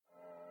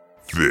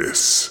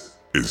This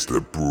is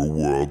the Brew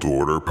World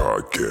Order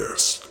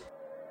Podcast.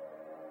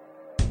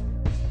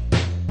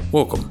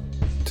 Welcome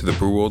to the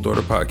Brew World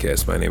Order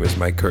Podcast. My name is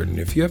Mike Curtin.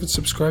 If you haven't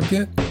subscribed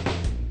yet,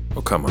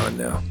 oh, come on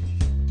now.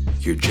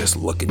 You're just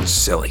looking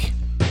silly.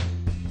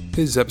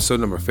 This is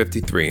episode number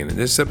 53, and in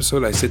this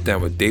episode I sit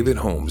down with David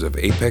Holmes of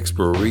Apex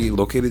Brewery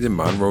located in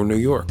Monroe, New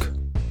York.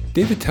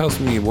 David tells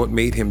me what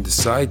made him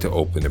decide to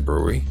open a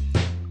brewery,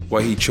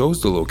 why he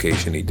chose the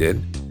location he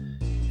did,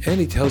 and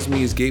he tells me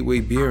his gateway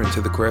beer into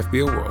the craft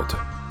beer world,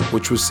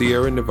 which was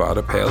Sierra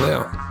Nevada Pale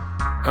Ale.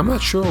 I'm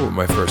not sure what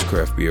my first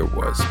craft beer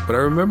was, but I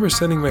remember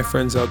sending my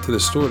friends out to the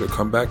store to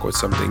come back with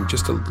something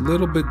just a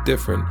little bit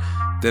different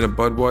than a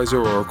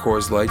Budweiser or a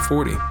Coors Light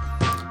 40.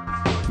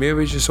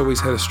 Maybe I just always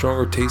had a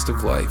stronger taste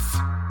of life.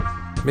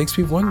 Makes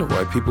me wonder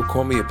why people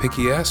call me a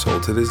picky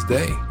asshole to this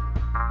day.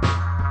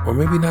 Or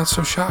maybe not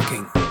so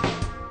shocking.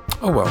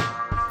 Oh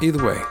well,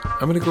 either way,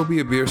 I'm gonna go be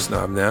a beer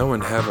snob now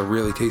and have a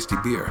really tasty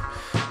beer.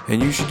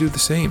 And you should do the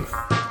same.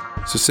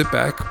 So sit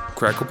back,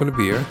 crack open a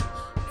beer,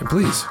 and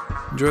please,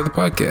 enjoy the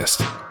podcast.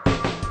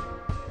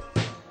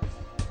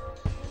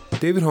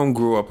 David Holmes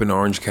grew up in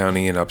Orange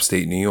County in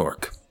upstate New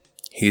York.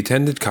 He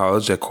attended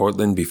college at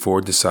Cortland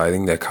before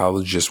deciding that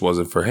college just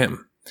wasn't for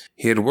him.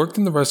 He had worked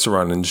in the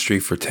restaurant industry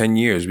for 10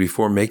 years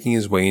before making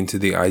his way into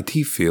the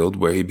IT field,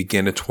 where he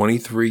began a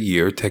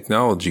 23-year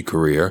technology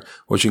career,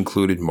 which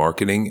included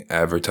marketing,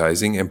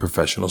 advertising, and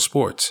professional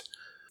sports.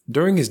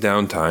 During his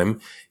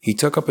downtime, he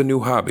took up a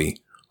new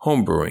hobby,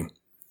 homebrewing.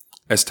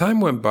 As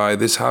time went by,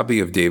 this hobby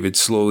of David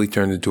slowly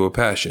turned into a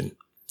passion.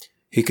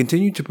 He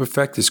continued to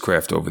perfect his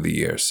craft over the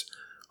years,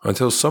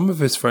 until some of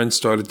his friends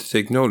started to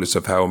take notice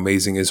of how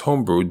amazing his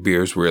homebrewed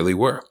beers really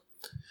were.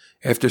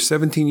 After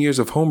 17 years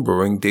of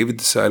homebrewing, David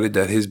decided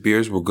that his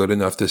beers were good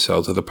enough to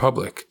sell to the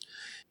public.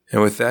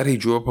 And with that, he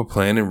drew up a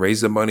plan and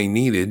raised the money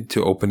needed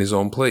to open his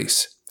own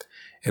place.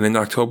 And in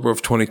October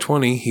of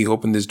 2020, he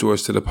opened his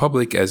doors to the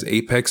public as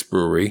Apex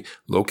Brewery,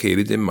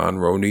 located in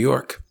Monroe, New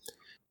York.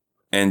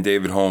 And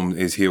David Holmes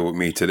is here with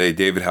me today.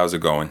 David, how's it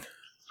going?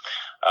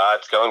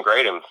 It's going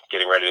great. I'm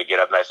getting ready to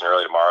get up nice and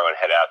early tomorrow and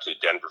head out to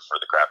Denver for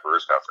the Craft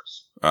Brewers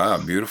Conference. Ah,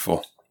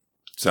 beautiful.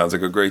 Sounds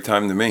like a great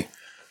time to me.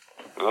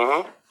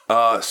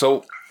 Mm-hmm.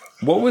 So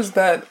what was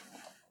that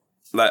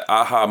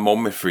aha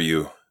moment for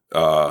you,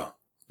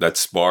 that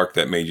spark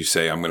that made you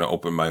say, I'm going to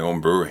open my own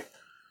brewery?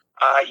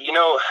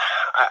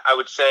 I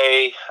would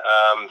say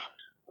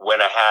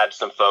when I had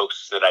some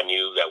folks that I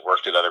knew that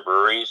worked at other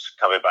breweries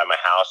coming by my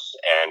house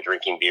and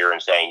drinking beer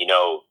and saying,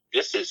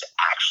 this is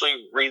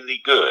actually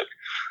really good,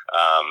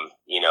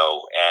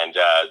 and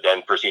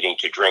then proceeding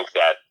to drink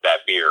that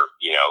beer,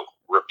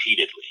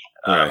 repeatedly,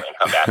 right. And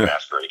come back and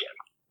ask for it again.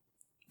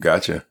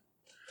 Gotcha.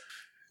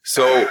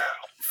 So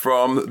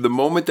from the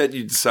moment that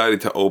you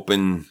decided to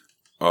open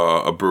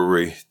a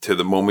brewery to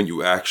the moment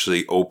you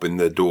actually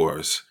opened the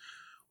doors,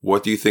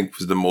 what do you think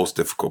was the most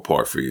difficult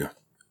part for you?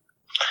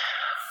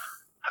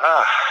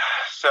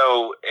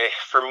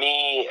 For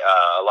me,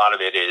 a lot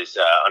of it is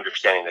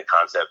understanding the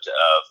concept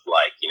of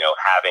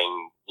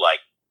having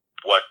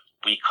what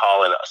we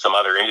call in some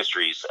other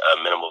industries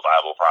a minimal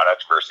viable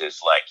product versus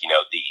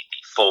the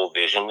full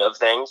vision of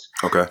things.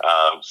 Okay.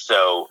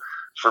 So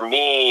for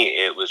me,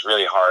 it was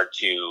really hard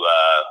to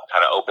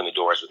kind of open the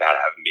doors without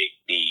having to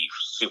be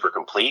super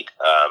complete.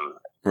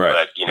 Right.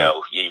 But,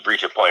 you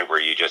reach a point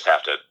where you just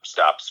have to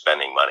stop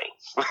spending money.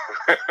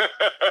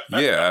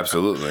 Yeah,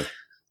 absolutely.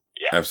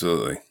 Yeah.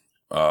 Absolutely.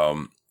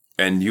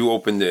 And you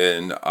opened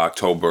in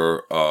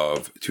October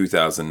of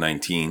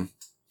 2019.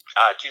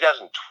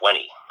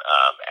 2020,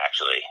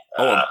 actually.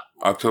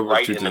 October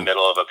right in the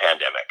middle of a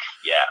pandemic.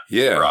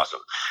 Yeah. Super awesome.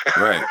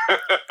 Right.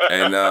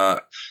 And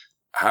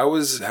how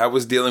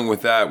was dealing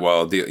with that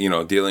while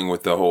dealing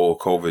with the whole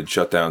COVID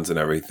shutdowns and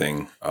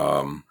everything?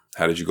 How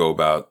did you go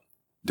about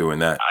doing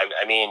that?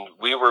 I mean,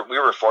 we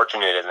were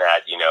fortunate in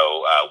that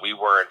we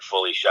weren't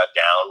fully shut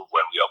down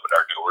when we opened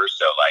our doors.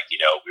 So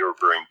we were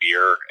brewing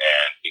beer,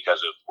 and because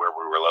of where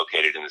we were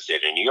located in the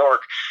state of New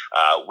York,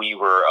 we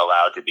were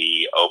allowed to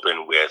be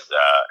open with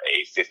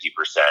a 50%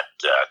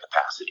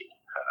 capacity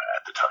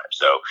at the time.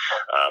 So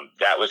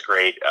that was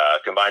great.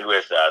 Combined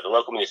with the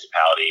local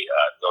municipality,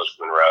 Village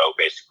of Monroe,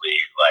 basically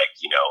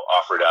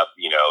offered up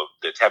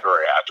the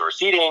temporary outdoor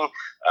seating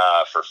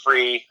for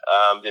free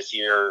this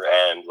year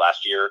and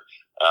last year.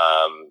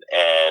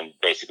 And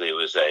basically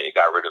it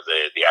got rid of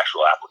the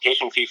actual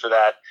application fee for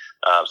that.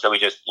 So we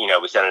just,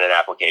 we sent in an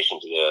application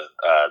to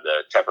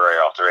the temporary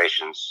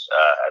alterations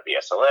at the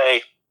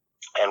SLA,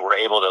 and we're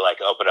able to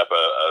open up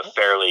a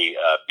fairly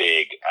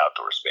big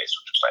outdoor space,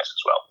 which was nice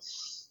as well.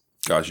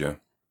 Gotcha.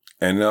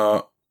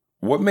 And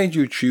what made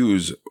you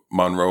choose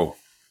Monroe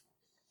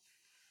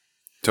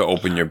to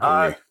open your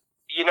brewery?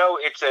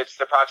 It's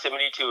the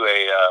proximity to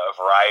a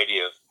variety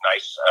of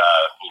nice,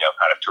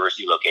 kind of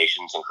touristy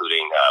locations,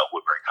 including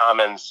Woodbury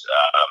Commons,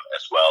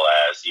 as well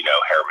as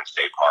Harriman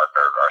State Park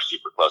are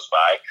super close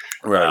by.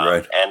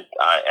 Right. And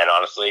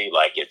honestly,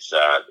 it's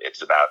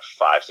about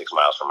 5-6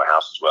 miles from my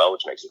house as well,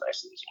 which makes it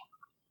nice and easy.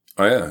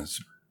 Oh yeah, it's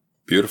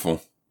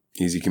beautiful,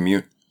 easy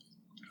commute.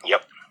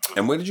 Yep.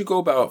 And where did you go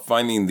about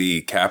finding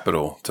the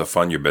capital to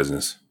fund your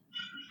business?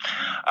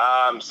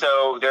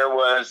 So there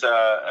was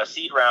a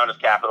seed round of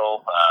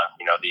capital,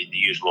 the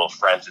usual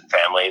friends and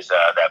families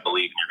that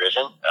believe in your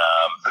vision,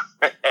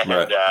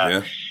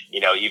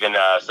 and even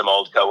some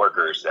old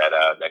coworkers that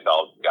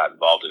got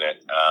involved in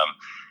it.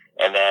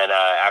 And then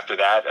after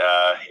that,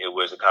 it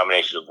was a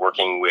combination of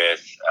working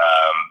with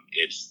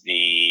it's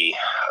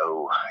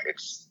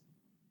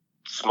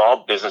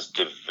Small Business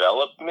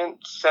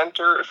Development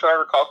Center, if I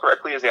recall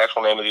correctly, is the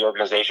actual name of the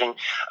organization.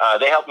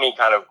 They helped me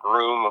kind of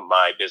groom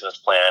my business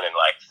plan and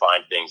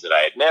find things that I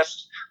had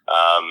missed.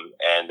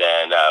 And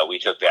then we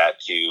took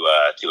that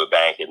to a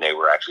bank, and they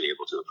were actually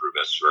able to approve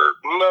us for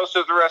most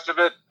of the rest of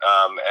it.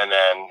 And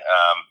then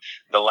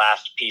the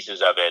last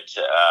pieces of it,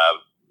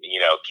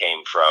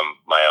 came from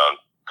my own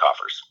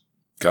coffers.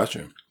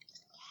 Gotcha.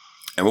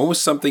 And what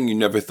was something you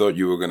never thought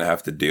you were going to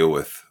have to deal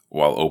with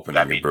while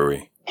opening your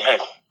brewery?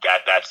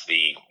 That's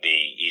the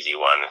easy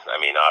one. I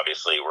mean,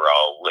 obviously, we're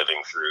all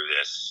living through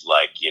this,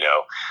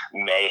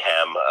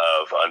 mayhem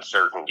of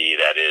uncertainty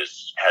that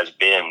has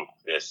been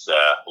this,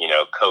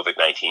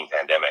 COVID-19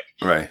 pandemic.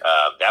 Right.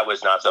 That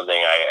was not something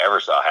I ever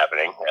saw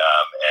happening, and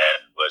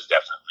was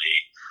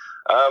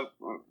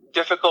definitely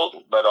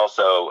difficult, but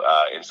also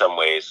in some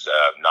ways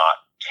not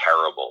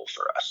terrible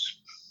for us.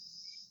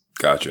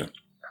 Gotcha.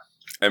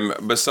 And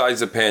besides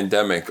the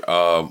pandemic,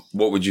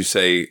 what would you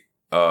say?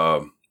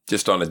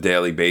 Just on a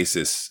daily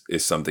basis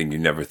is something you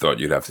never thought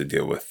you'd have to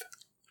deal with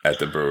at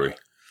the brewery?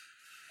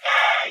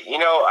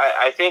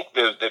 I think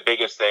the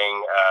biggest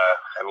thing,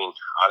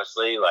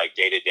 honestly,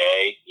 day to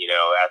day,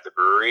 at the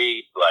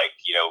brewery,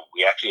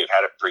 we actually have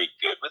had it pretty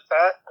good with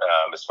that,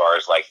 as far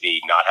as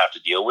the not have to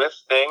deal with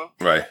thing.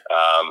 Right.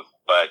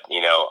 But,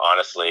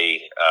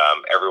 honestly,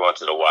 every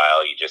once in a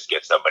while you just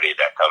get somebody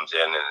that comes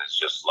in and it's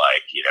just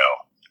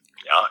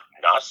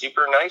not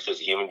super nice as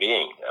a human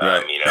being,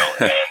 right.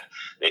 And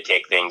they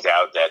take things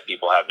out that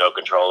people have no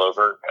control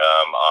over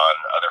on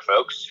other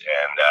folks,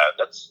 and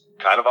that's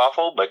kind of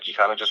awful, but you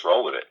kind of just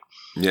roll with it.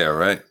 Yeah,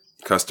 right.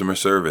 Customer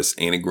service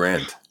ain't a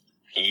grand.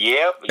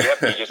 Yep.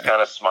 You just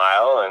kind of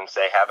smile and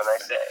say, "Have a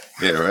nice day."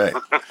 Yeah,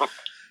 right.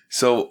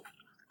 So,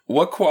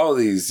 what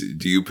qualities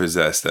do you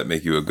possess that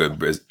make you a good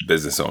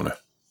business owner?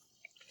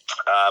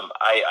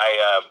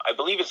 I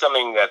believe it's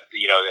something that,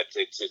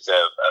 it's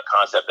a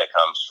concept that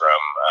comes from,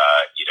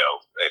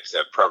 it's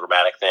a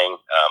programmatic thing.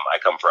 I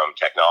come from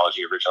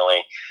technology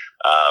originally.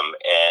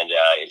 And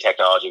in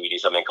technology, we do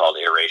something called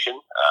iteration,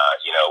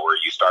 where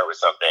you start with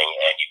something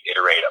and you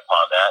iterate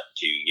upon that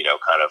to,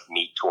 kind of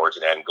meet towards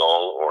an end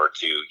goal, or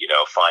to,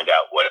 find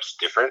out what's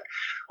different.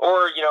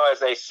 Or, as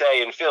they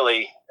say in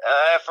Philly,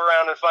 F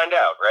around and find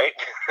out, right?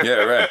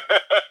 Yeah, right.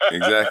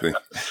 Exactly.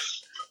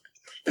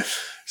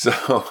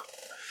 So,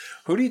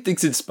 who do you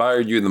think's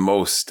inspired you the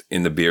most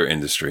in the beer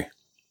industry?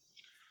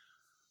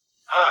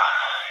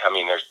 I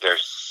mean,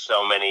 there's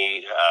so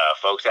many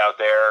folks out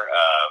there.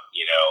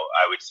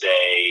 I would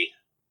say,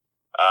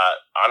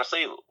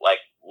 honestly,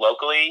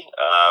 locally,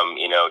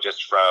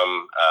 just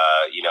from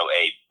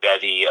a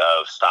bevy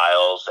of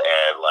styles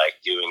and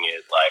doing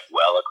it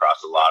well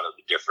across a lot of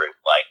the different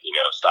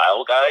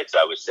style guides.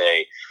 I would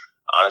say,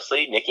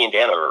 honestly, Nikki and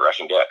Dan over at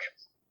Rushing Duck.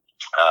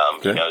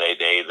 Okay.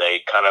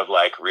 They kind of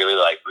really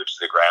boots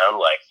to the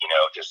ground,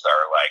 just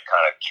are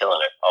kind of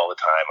killing it all the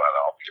time on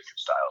all the different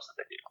styles that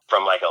they do.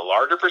 From a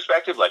larger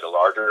perspective, a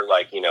larger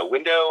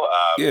window.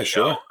 Yeah,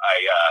 sure.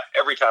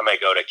 Every time I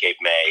go to Cape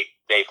May,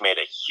 they've made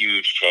a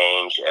huge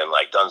change and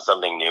done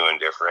something new and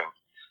different.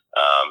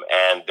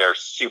 And they're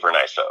super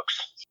nice folks.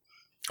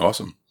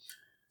 Awesome.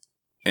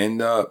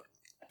 And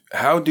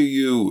how do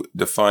you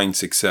define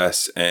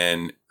success?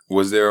 And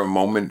was there a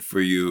moment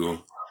for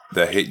you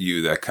that hit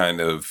you that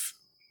kind of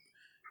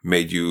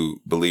made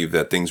you believe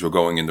that things were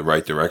going in the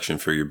right direction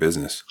for your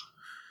business?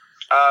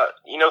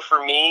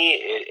 For me,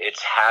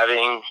 it's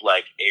having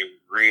a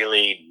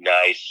really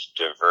nice,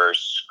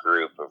 diverse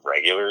group of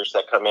regulars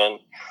that come in.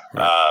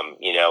 Right.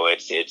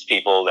 It's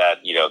people that,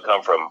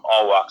 come from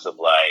all walks of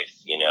life,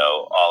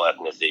 all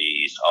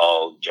ethnicities,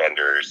 all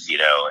genders,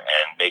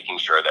 and making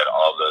sure that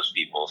all of those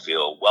people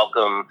feel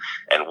welcome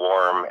and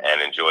warm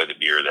and enjoy the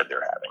beer that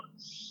they're having.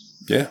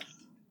 Yeah,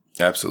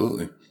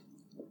 absolutely.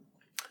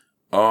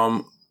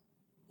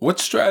 What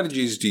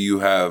strategies do you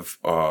have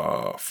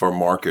for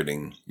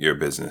marketing your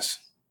business?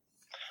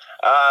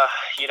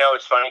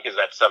 It's funny because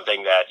that's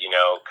something that,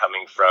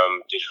 coming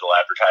from digital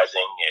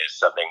advertising is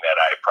something that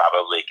I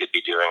probably could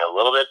be doing a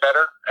little bit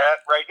better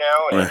at right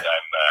now. And right.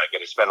 I'm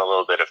going to spend a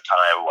little bit of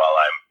time while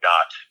I'm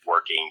not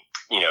working,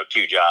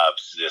 2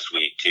 jobs this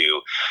week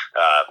to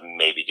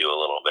maybe do a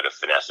little bit of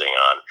finessing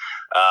on.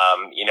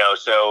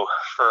 So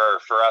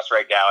for us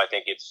right now, I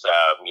think it's,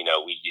 we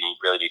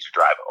really need to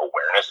drive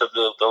awareness of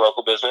the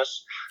local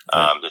business.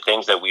 The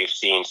things that we've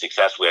seen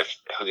success with,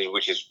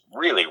 which is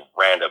really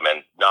random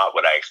and not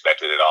what I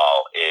expected at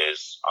all,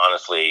 is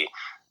honestly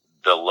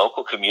the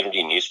local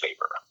community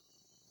newspaper.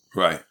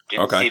 Right.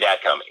 Didn't see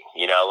that coming.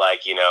 You know,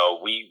 like, you know,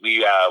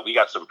 we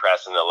got some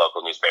press in the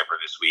local newspaper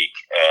this week,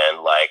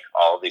 and like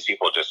all of these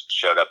people just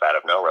showed up out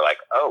of nowhere. Like,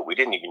 oh, we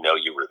didn't even know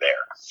you were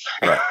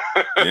there.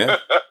 Right. Yeah.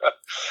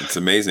 It's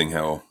amazing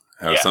how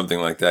something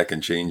like that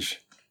can change.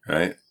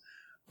 Right.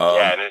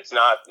 Yeah, and it's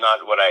not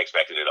what I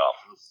expected at all.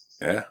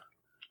 Yeah.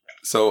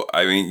 So,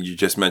 I mean, you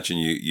just mentioned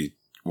you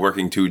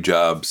working 2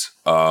 jobs.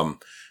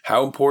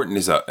 How important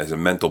is a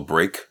mental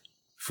break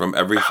from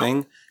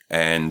everything,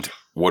 and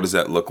what does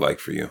that look like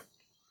for you?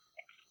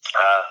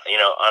 You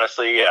know,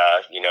 honestly,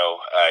 you know,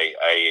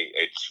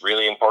 it's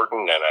really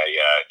important, and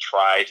I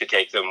try to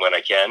take them when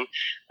I can.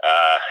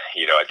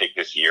 You know, I think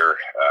this year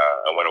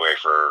I went away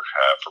for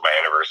my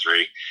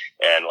anniversary,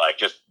 and like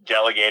just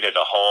delegated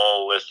a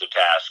whole list of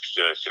tasks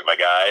to my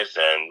guys,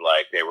 and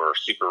like they were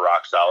super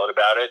rock solid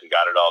about it and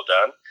got it all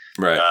done.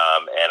 Right.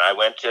 And I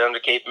went to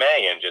Cape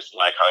May and just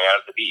like hung out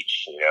at the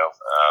beach, you know,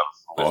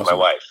 with awesome.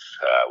 my wife,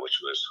 which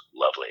was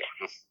lovely.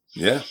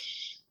 Yeah.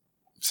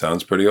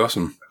 Sounds pretty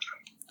awesome.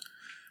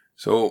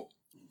 So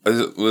this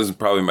is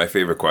probably my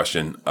favorite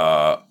question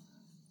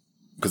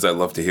because I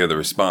love to hear the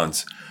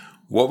response.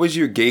 What was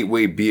your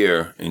gateway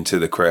beer into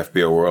the craft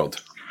beer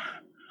world?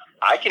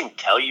 I can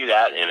tell you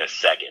that in a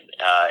second.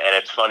 And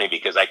it's funny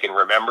because I can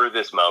remember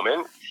this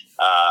moment.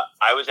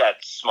 I was at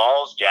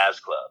Smalls Jazz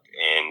Club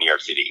in New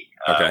York City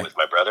with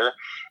my brother.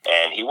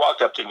 And he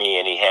walked up to me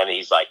and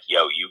he's like,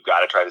 yo, you got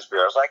to try this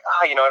beer. I was like,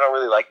 you know, I don't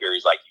really like beer.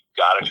 He's like,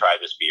 you got to try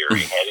this beer.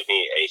 He handed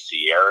me a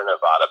Sierra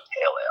Nevada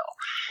Pale Ale.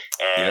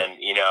 And,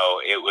 you know,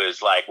 it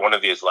was like one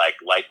of these like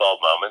light bulb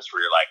moments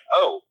where you're like,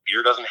 oh,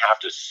 beer doesn't have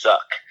to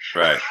suck.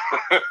 Right.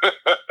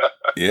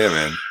 Yeah,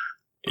 man.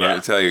 Let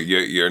me tell you,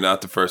 you're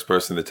not the first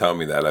person to tell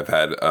me that. I've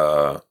had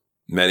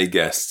many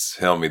guests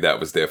tell me that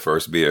was their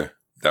first beer.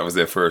 That was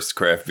their first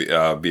craft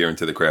beer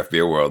into the craft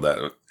beer world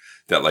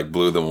that like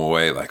blew them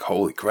away. Like,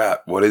 holy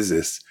crap, what is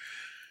this?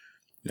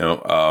 You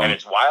know, and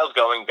it's wild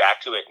going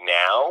back to it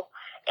now.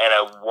 And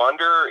I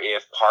wonder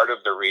if part of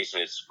the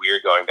reason it's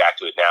weird going back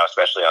to it now,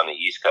 especially on the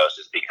East Coast,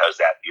 is because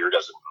that beer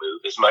doesn't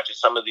move as much as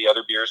some of the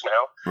other beers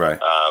now. Right.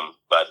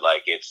 But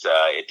like it's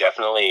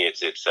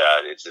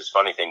this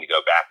funny thing to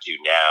go back to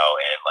now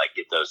and like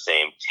get those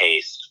same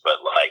tastes, but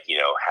like, you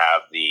know,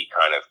 have the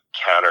kind of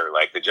counter,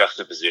 like the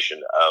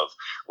juxtaposition of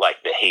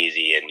like the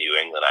hazy and New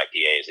England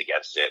IPAs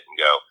against it and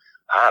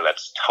go,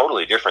 that's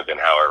totally different than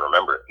how I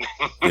remember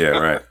it. Yeah.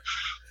 Right.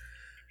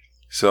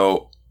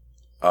 So,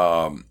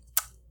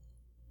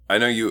 I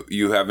know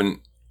you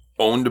haven't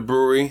owned a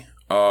brewery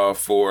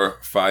for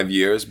 5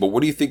 years, but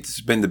what do you think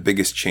has been the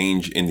biggest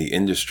change in the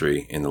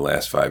industry in the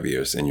last 5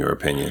 years, in your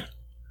opinion?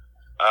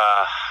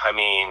 I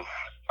mean,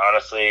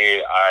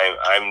 honestly,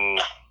 I'm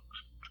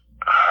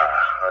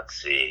let's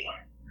see.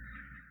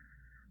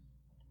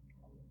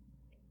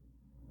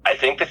 I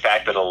think the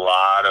fact that a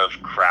lot of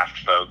craft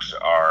folks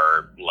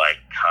are like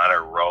kind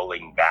of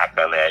rolling back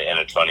on that, and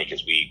it's funny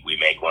because we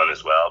make one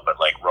as well, but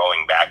like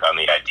rolling back on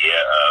the idea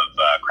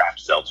of craft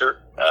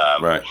seltzer,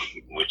 right,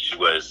 which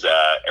was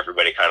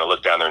everybody kind of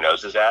looked down their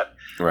noses at,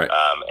 right.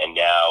 And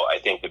now I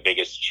think the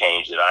biggest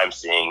change that I'm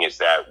seeing is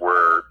that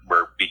we're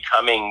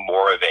becoming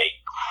more of a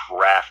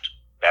craft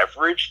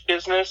beverage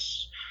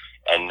business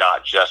and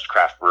not just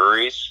craft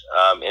breweries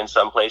in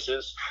some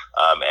places.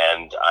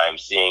 And I'm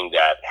seeing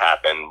that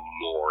happen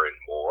more and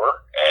more.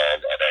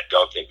 And I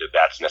don't think that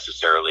that's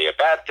necessarily a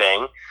bad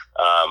thing.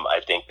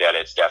 I think that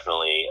it's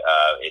definitely,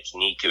 it's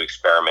neat to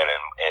experiment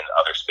in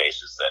other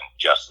spaces than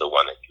just the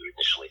one that you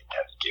initially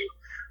intended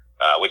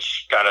to.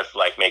 Which kind of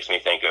like makes me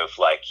think of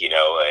like, you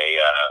know,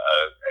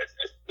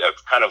 a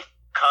kind of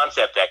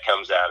concept that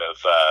comes out of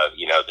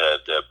you know,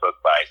 the book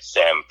by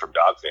Sam from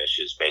Dogfish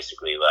is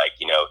basically like,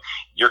 you know,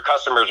 your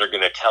customers are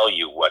going to tell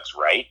you what's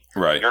right.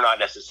 You're not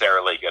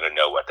necessarily going to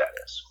know what that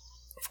is.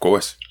 Of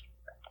course.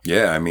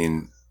 Yeah, I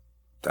mean,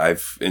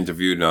 I've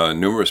interviewed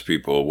numerous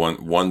people.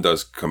 One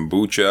does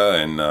kombucha,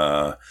 and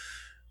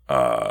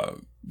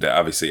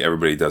obviously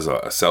everybody does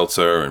a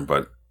seltzer,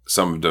 but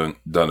some have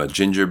done a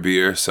ginger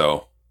beer.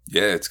 So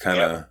yeah, it's kind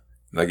of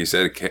like you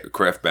said, a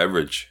craft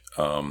beverage.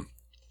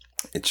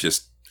 It's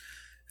just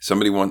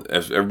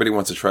everybody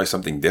wants to try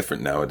something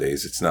different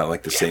nowadays. It's not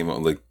like the same.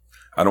 Like,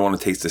 I don't want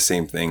to taste the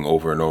same thing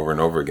over and over and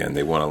over again.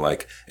 They want to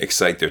like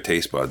excite their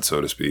taste buds,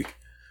 so to speak.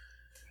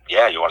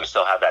 Yeah, you want to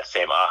still have that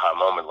same aha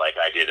moment like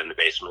I did in the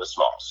basement of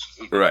Smalls.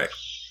 Right.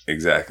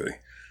 Exactly.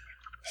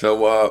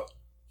 So,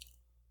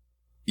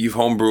 you've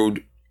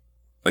homebrewed,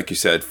 like you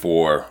said,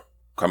 for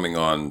coming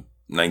on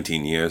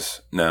 19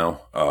 years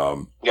now.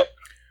 Yep.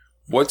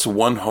 What's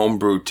one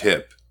homebrew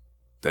tip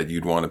that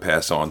you'd want to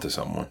pass on to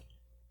someone?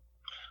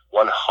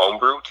 One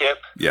homebrew tip?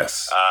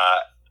 Yes.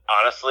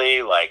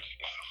 Honestly, like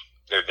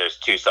there's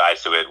two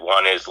sides to it.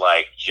 One is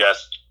like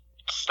just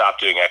stop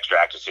doing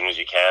extract as soon as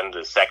you can.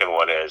 The second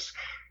one is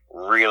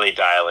really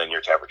dial in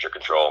your temperature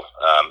control.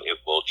 It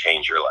will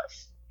change your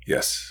life.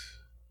 Yes.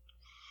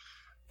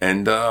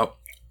 And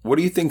what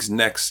do you think's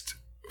next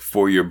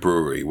for your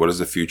brewery? What does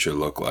the future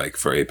look like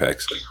for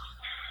Apex?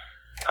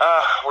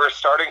 We're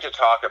starting to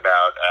talk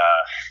about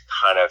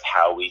kind of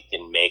how we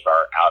can make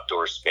our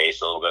outdoor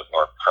space a little bit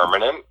more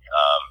permanent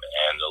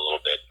and a little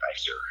bit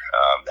nicer.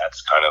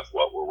 That's kind of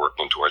what we're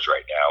working towards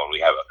right now. And we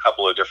have a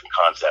couple of different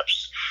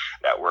concepts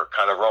that we're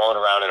kind of rolling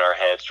around in our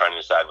heads trying to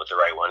decide what the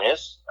right one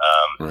is.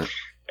 Right.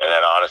 And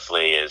then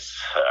honestly is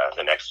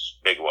the next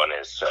big one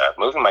is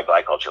moving my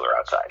glyculture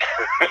outside.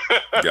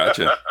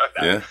 Gotcha.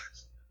 Yeah.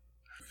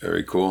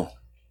 Very cool.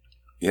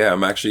 Yeah,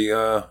 I'm actually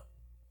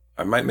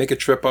I might make a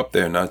trip up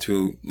there not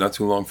too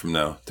long from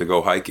now to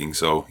go hiking.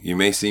 So you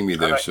may see me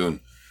there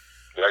soon.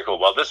 Very cool.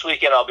 Well, this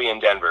weekend I'll be in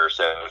Denver,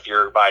 so if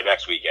you're by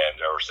next weekend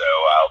or so,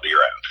 I'll be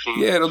around.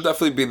 Yeah, it'll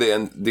definitely be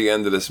the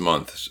end of this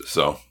month.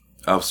 So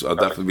I'll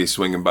definitely be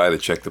swinging by to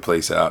check the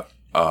place out.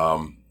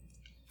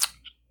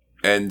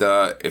 And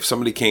if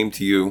somebody came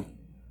to you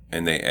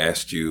and they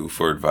asked you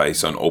for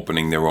advice on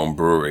opening their own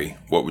brewery,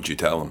 what would you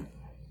tell them?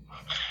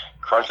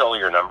 Crunch all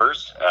your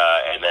numbers,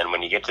 and then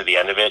when you get to the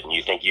end of it and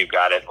you think you've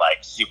got it like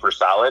super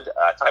solid,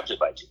 times it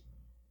by 2.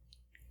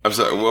 I'm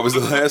sorry, what was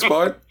the last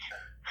part?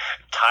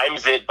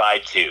 Times it by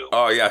 2.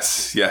 Oh,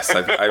 yes.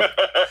 I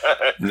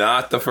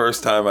not the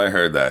first time I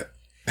heard that.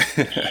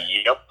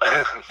 Yep.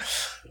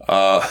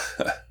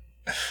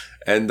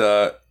 And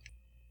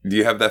do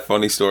you have that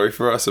funny story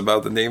for us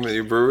about the name of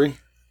your brewery?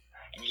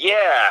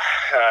 Yeah.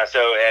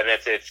 And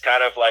it's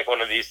kind of like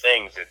one of these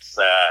things. It's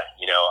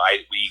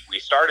we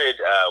started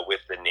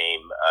with the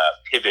name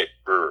Pivot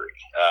Brewery,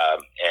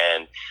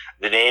 and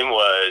the name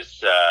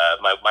was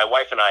my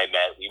wife and I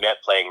met. We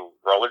met playing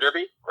roller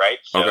derby, right?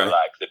 So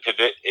like the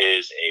pivot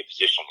is a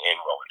position in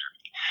roller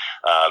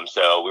derby.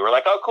 So we were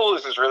like, oh, cool,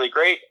 this is really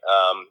great.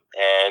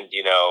 And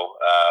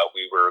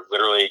we were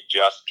literally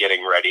just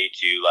getting ready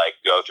to like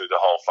go through the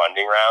whole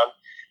funding round.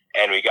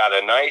 And we got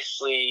a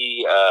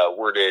nicely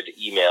worded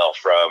email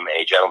from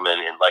a gentleman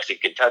in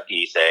Lexington,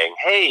 Kentucky saying,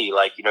 hey,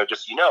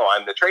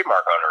 I'm the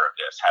trademark owner of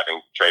this,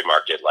 having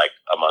trademarked it like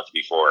a month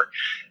before.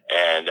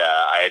 And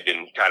I had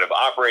been kind of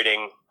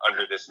operating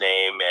under this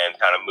name and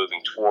kind of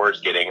moving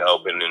towards getting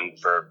open and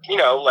for,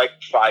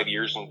 5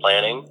 years in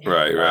planning.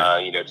 Right.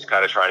 Just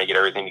kind of trying to get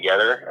everything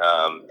together.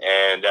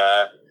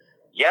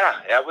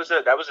 Yeah, that was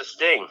a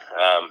sting.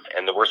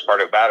 And the worst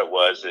part about it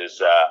was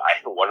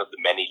one of the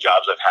many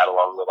jobs I've had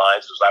along the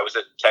lines was I was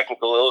a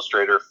technical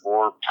illustrator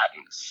for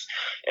patents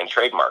and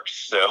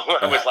trademarks. So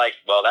I was like,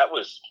 well, that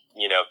was,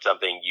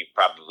 something you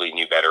probably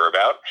knew better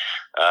about.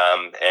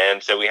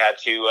 And so we had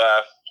to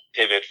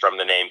pivot from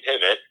the name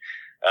Pivot.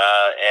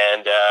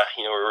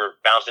 We were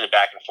bouncing it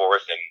back and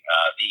forth. And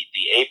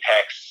the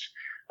apex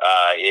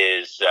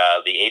is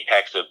the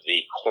apex of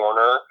the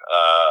corner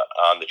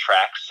on the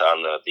tracks,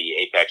 on the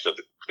apex of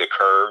the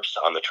curves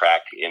on the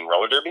track in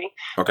roller derby.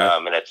 Okay.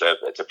 And it's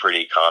a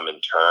pretty common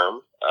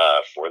term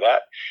for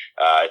that.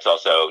 It's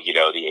also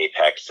the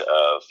apex of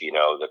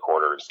the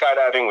quarter in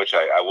skydiving, which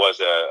I was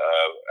a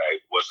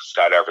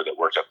skydiver that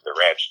worked up at the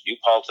ranch New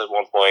Paltz at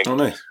one point. Oh,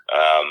 nice.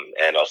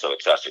 And also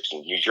at Sussex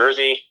in New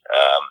Jersey.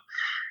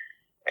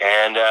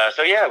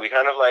 So yeah, we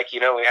kind of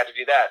we had to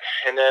do that.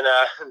 And then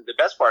the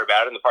best part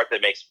about it, and the part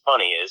that makes it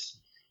funny, is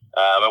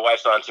my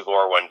wife's on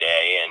Tavor one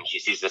day, and she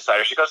sees this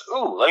cider. She goes,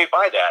 "Ooh, let me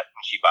buy that."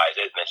 And she buys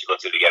it, and then she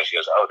looks at it again. And she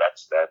goes, "Oh,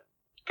 that's that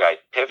guy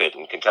Pivot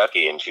in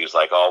Kentucky." And she was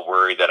like all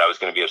worried that I was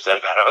going to be upset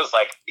about it. I was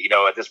like,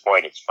 at this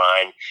point, it's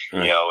fine.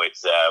 Mm.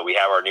 It's we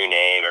have our new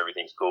name.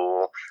 Everything's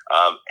cool.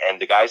 And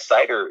the guy's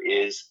cider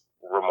is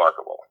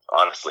remarkable,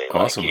 honestly.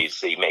 Awesome.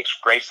 He makes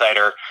great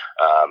cider,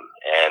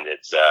 and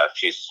it's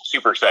she's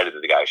super excited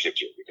that the guy shipped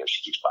you because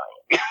she keeps buying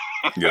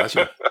it.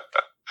 Gotcha.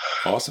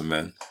 Awesome,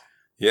 man.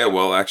 Yeah,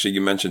 well, actually,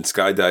 you mentioned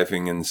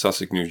skydiving in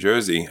Sussex, New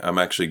Jersey. I'm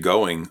actually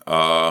going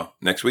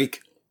next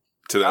week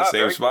to that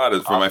same spot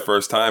as for my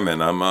first time,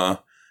 and I'm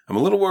a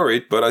little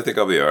worried, but I think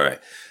I'll be all right.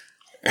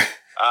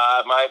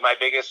 My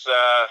biggest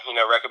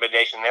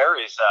recommendation there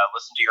is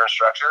listen to your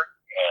instructor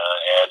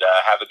and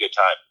have a good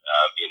time.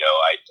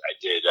 I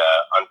did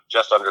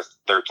just under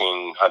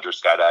 1,300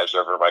 skydives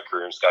over my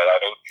career in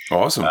skydiving.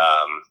 Awesome.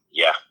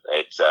 Yeah,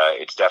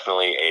 it's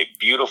definitely a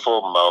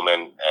beautiful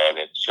moment, and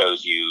it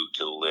shows you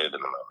to live in the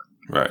moment.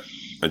 Right,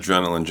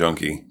 adrenaline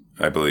junkie,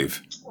 I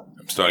believe.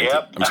 I'm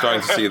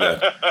starting to see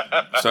that.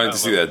 I'm starting to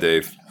see that,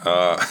 Dave.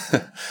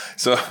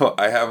 So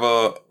I have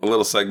a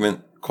little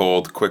segment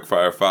called Quick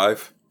Fire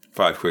 5.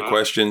 5 quick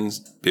questions,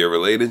 beer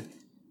related.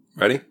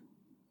 Ready?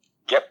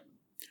 Yep.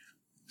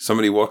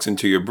 Somebody walks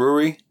into your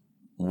brewery.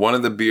 One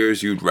of the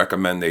beers you'd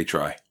recommend they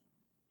try.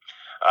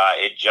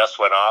 It just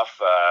went off.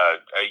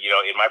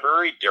 In my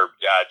brewery,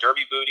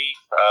 Derby Booty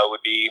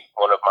would be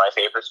one of my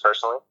favorites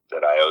personally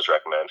that I always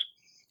recommend.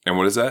 And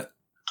what is that?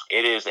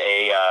 It is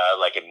an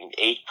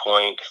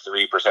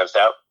 8.3%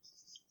 stout.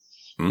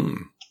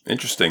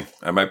 Interesting.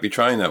 I might be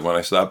trying that when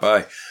I stop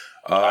by.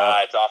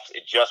 It's off.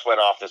 It just went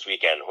off this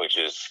weekend, which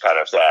is kind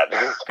of sad.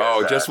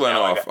 Oh, it just went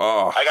off.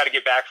 I got to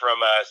get back from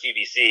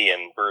CBC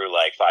and brew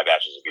 5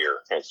 batches of beer.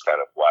 It's kind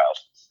of wild.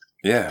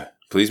 Yeah,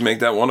 please make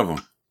that one of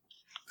them.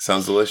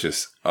 Sounds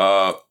delicious.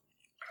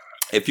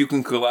 If you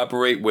can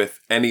collaborate with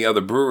any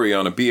other brewery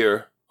on a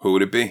beer, who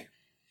would it be?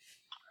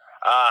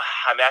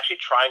 I'm actually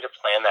trying to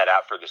plan that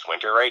out for this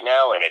winter right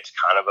now, and it's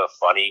kind of a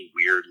funny,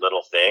 weird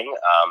little thing.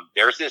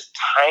 There's this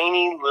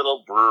tiny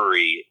little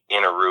brewery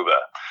in Aruba,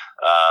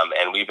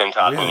 and we've been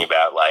talking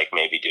about like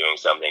maybe doing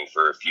something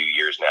for a few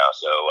years now.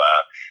 So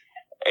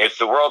if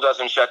the world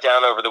doesn't shut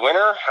down over the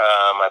winter,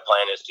 my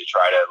plan is to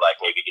try to like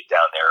maybe get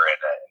down there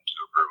and do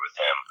a brew with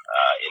him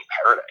in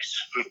paradise.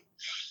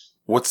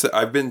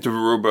 I've been to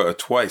Aruba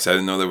twice. I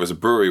didn't know there was a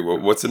brewery.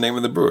 What's the name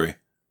of the brewery?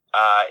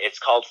 It's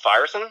called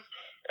Fireson,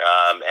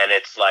 and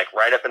it's like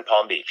right up in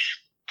Palm Beach.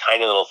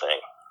 Tiny little thing.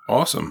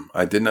 Awesome.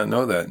 I did not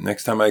know that.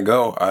 Next time I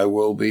go, I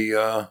will be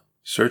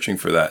searching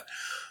for that.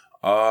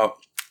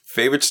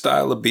 Favorite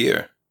style of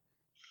beer?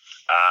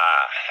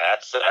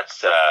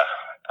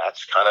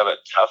 That's kind of a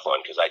tough one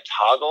because I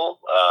toggle,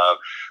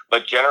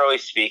 but generally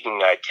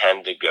speaking, I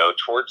tend to go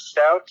towards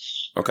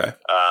stouts. Okay.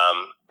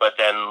 But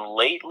then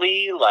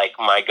lately, like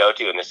my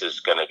go-to, and this is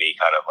going to be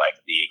kind of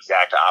like the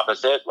exact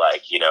opposite,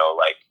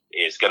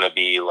 is going to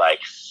be like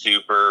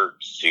super,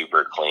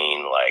 super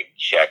clean, like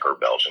Czech or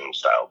Belgian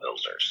style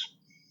pilsners.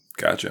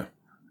 Gotcha.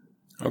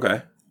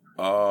 Okay.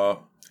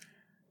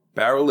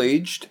 Barrel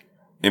aged,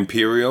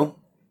 imperial,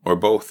 or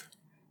both?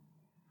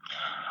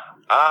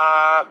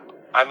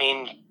 I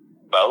mean,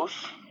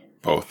 both.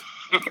 Both.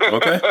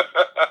 Okay.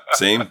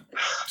 Same.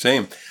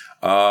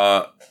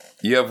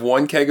 You have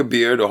one keg of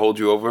beer to hold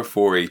you over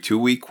for a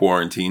 2-week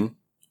quarantine.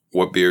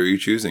 What beer are you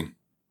choosing?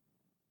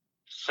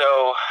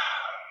 So,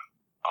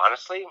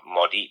 honestly,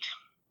 Maudit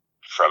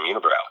from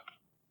Unibrow.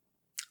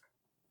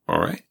 All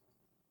right.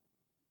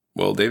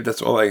 Well, Dave,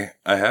 that's all I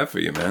have for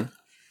you, man.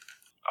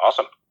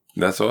 Awesome.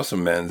 That's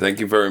awesome, man. Thank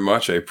you very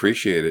much. I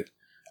appreciate it.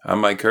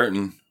 I'm Mike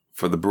Curtin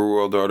for the Brew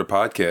World Order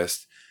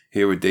podcast,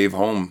 here with Dave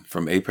Holm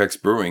from Apex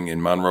Brewing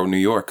in Monroe, New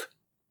York.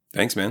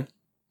 Thanks, man.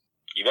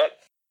 You bet.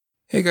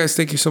 Hey, guys.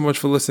 Thank you so much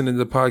for listening to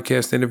the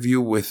podcast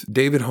interview with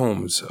David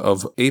Holmes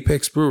of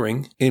Apex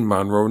Brewing in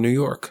Monroe, New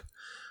York.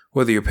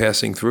 Whether you're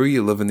passing through,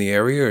 you live in the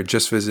area, or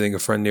just visiting a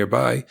friend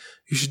nearby,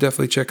 you should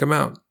definitely check him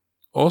out.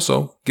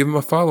 Also, give him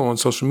a follow on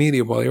social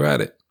media while you're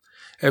at it.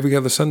 Every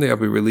other Sunday, I'll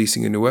be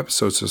releasing a new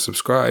episode, so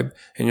subscribe,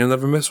 and you'll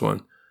never miss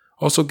one.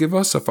 Also, give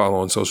us a follow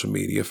on social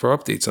media for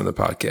updates on the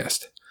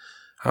podcast.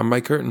 I'm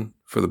Mike Curtin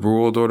for the Brew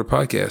World Order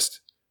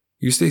podcast.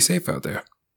 You stay safe out there.